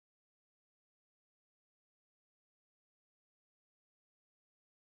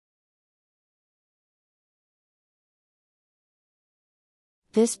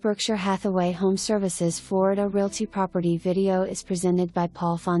This Berkshire Hathaway HomeServices Florida Realty property video is presented by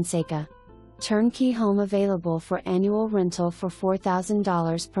Paul Fonseca. Turnkey home available for annual rental for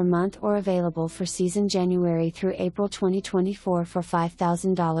 $4,000 per month or available for season January through April 2024 for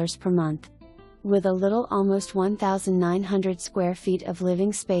 $5,000 per month. With a little almost 1,900 square feet of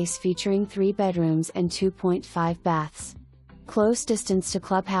living space featuring 3 bedrooms and 2.5 baths. Close distance to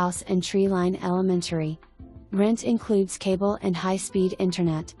Clubhouse and Treeline Elementary. Rent includes cable and high-speed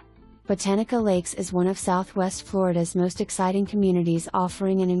internet. Botanica Lakes is one of Southwest Florida's most exciting communities,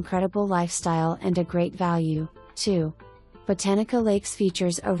 offering an incredible lifestyle and a great value, too. Botanica Lakes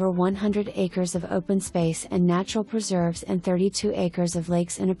features over 100 acres of open space and natural preserves and 32 acres of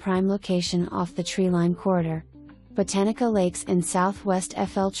lakes in a prime location off the Treeline Corridor. Botanica Lakes in Southwest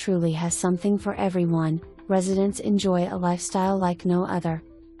FL truly has something for everyone. Residents enjoy a lifestyle like no other.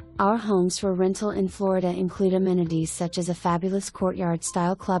 Our homes for rental in Florida include amenities such as a fabulous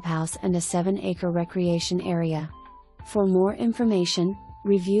courtyard-style clubhouse and a 7-acre recreation area. For more information,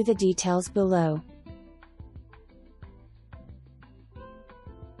 review the details below.